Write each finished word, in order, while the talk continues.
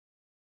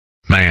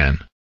Man,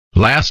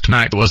 last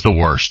night was the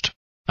worst.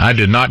 I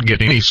did not get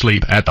any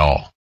sleep at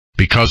all,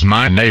 because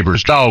my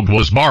neighbor's dog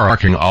was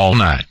barking all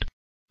night.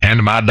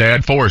 And my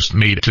dad forced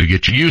me to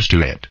get used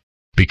to it,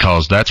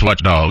 because that's what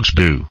dogs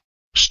do.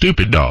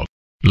 Stupid dog.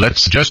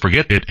 Let's just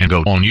forget it and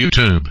go on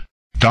YouTube.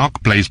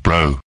 Dark Blaze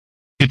Bro.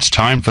 It's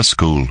time for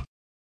school.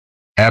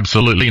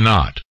 Absolutely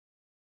not.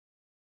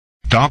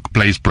 Dark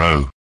Blaze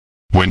Bro.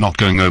 We're not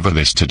going over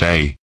this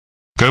today.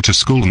 Go to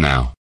school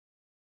now.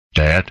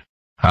 Dad,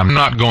 I'm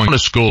not going to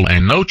school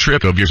and no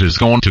trick of yours is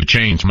going to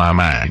change my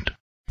mind.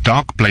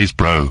 Dark Blaze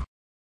Bro.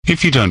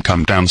 If you don't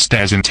come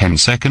downstairs in 10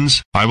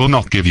 seconds, I will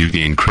not give you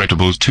the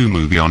Incredibles 2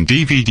 movie on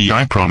DVD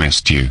I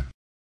promised you.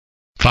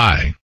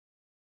 Fine.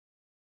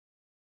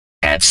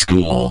 At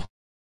school.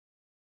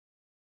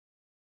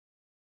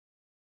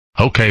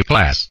 Okay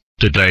class,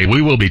 today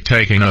we will be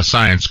taking a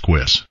science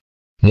quiz.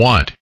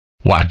 What?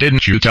 Why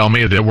didn't you tell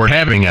me that we're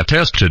having a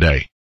test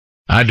today?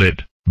 I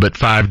did, but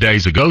 5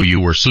 days ago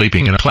you were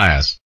sleeping in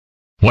class.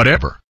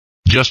 Whatever.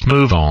 Just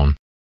move on.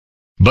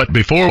 But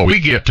before we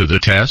get to the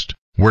test,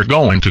 we're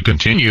going to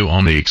continue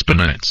on the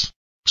experiments.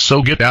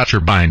 So get out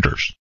your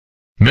binders.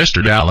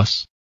 Mr.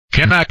 Dallas,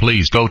 can I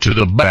please go to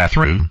the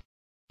bathroom?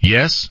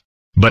 Yes,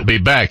 but be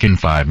back in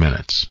 5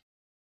 minutes.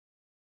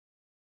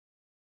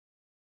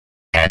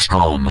 At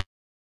home.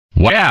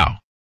 Wow!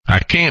 I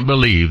can't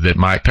believe that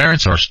my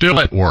parents are still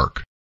at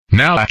work.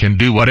 Now I can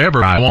do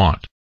whatever I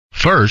want.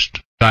 First,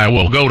 I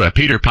will go to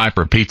Peter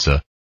Piper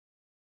Pizza.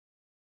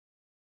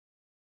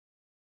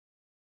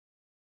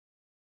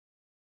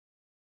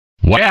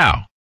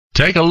 Wow!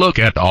 Take a look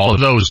at all of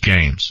those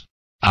games.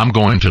 I'm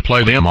going to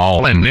play them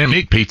all and then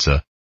eat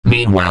pizza.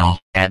 Meanwhile,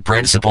 at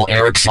Principal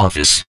Eric's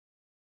office.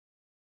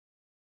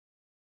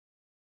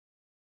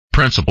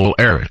 Principal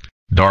Eric,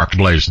 Dark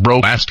Blaze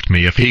Bro asked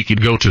me if he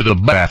could go to the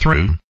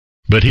bathroom,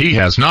 but he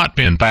has not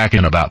been back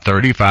in about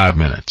 35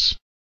 minutes.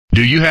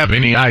 Do you have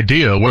any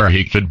idea where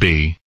he could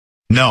be?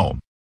 No.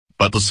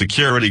 But the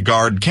security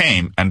guard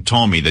came and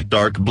told me that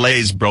Dark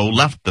Blaze Bro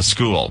left the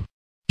school.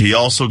 He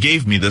also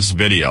gave me this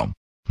video.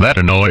 That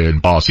annoying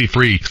bossy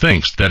freak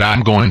thinks that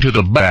I'm going to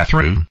the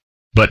bathroom.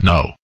 But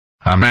no.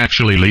 I'm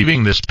actually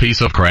leaving this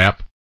piece of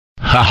crap.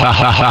 Ha ha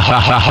ha ha ha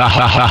ha ha ha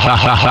ha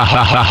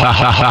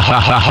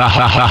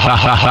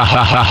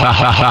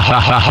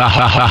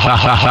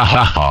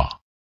ha ha.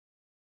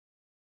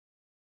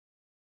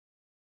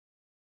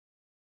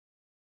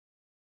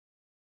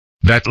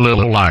 That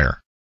little liar.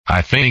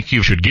 I think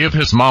you should give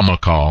his mom a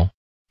call.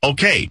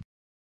 Okay.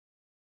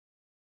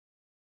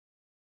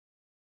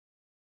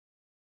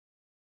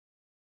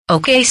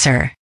 Okay,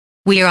 sir.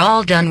 We are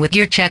all done with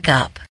your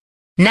checkup.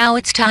 Now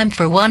it's time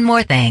for one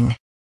more thing.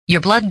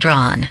 Your blood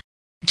drawn.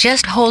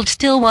 Just hold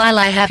still while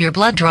I have your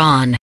blood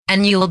drawn,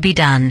 and you'll be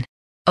done.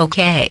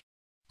 Okay.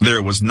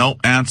 There was no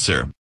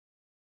answer.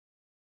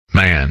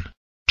 Man.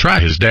 Try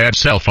his dad's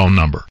cell phone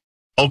number.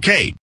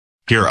 Okay.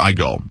 Here I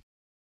go.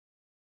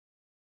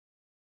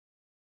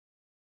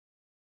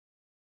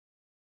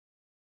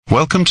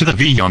 Welcome to the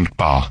Beyond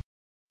Bar.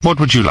 What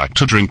would you like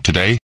to drink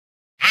today?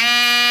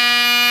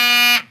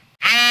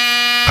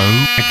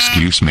 Oh,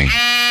 excuse me.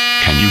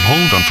 Can you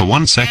hold on for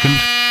 1 second?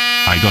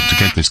 I got to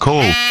get this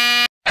call.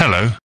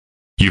 Hello.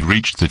 You've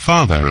reached the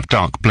father of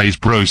Dark Blaze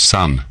Bro's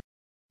son.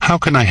 How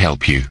can I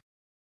help you?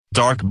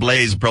 Dark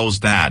Blaze Bro's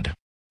dad.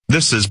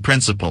 This is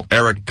Principal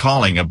Eric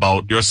calling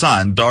about your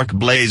son Dark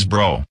Blaze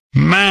Bro.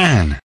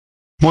 Man!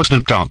 What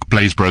did Dark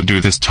Blaze Bro do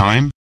this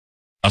time?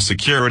 A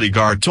security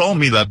guard told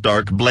me that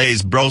Dark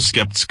Blaze Bro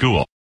skipped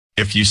school.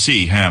 If you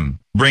see him,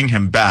 bring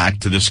him back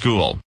to the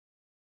school.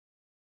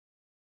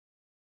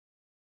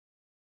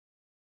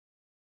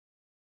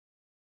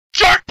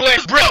 Dark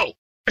Blaze Bro!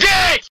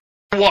 Dad!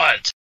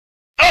 What?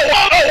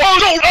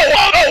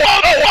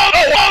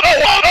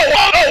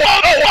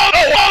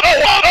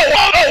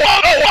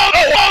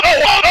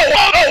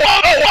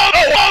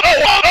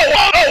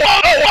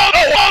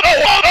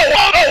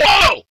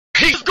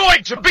 He's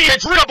going to be in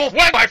trouble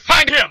when I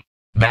find him!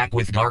 Back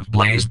with Dark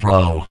Blaze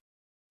Bro.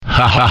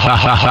 Ha ha ha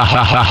ha ha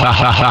ha ha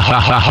ha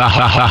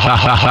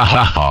ha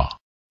ha ha.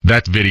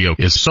 That video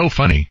is so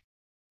funny.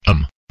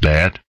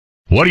 Dad?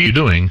 What are you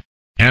doing?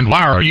 And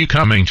why are you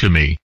coming to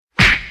me?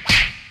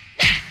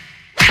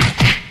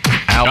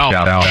 Ow, ow,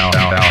 ow, ow, ow,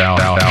 ow, ow,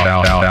 ow,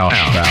 ow, ow,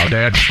 ow,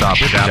 Dad, stop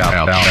it.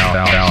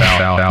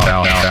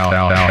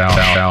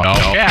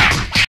 Yeah.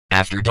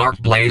 After Dark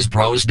Blaze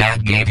Bro's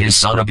dad gave his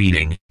son a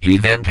beating, he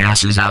then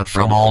passes out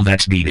from all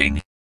that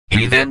beating.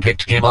 He then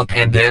picked him up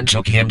and then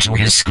took him to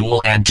his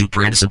school and to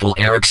Principal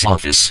Eric's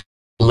office.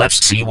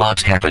 Let's see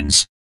what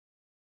happens.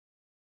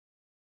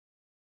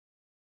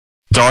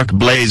 Dark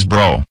Blaze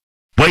Bro.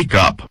 Wake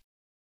up.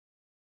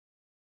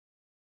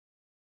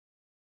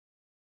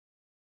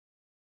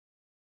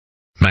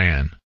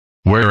 Man.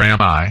 Where am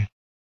I?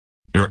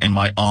 You're in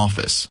my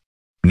office.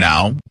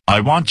 Now,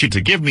 I want you to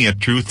give me a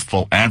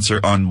truthful answer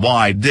on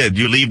why did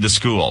you leave the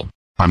school.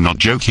 I'm not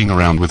joking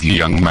around with you,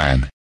 young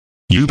man.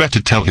 You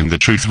better tell him the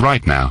truth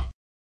right now.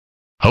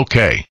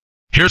 Okay.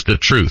 Here's the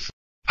truth.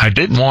 I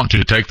didn't want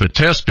to take the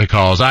test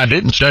because I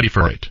didn't study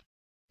for it.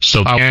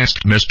 So I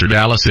asked Mr.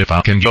 Dallas if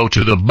I can go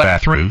to the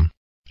bathroom,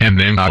 and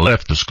then I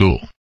left the school.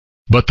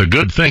 But the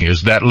good thing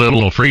is that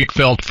little freak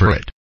felt for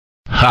it.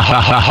 Ha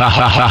ha ha ha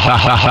ha ha ha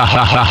ha ha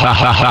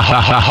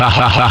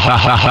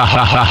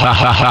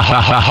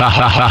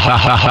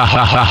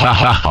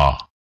ha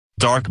ha.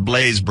 Dark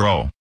Blaze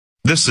bro.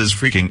 This is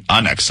freaking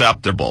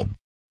unacceptable.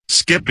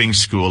 Skipping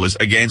school is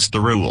against the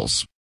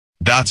rules.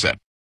 That's it.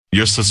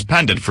 You're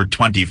suspended for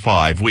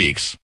 25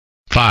 weeks.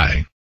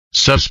 Fine.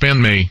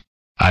 Suspend me.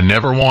 I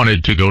never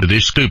wanted to go to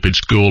this stupid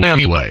school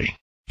anyway.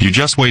 You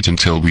just wait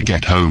until we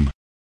get home.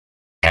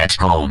 At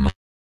home.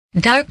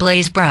 Dark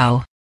Blaze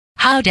bro.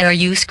 How dare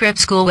you skip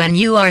school when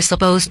you are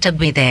supposed to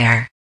be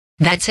there?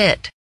 That's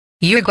it.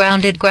 You're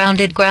grounded for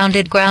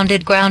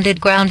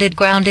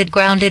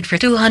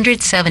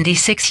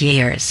 276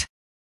 years.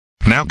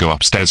 Now go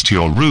upstairs to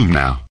your room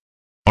now.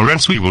 Or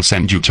else we will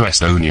send you to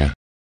Estonia.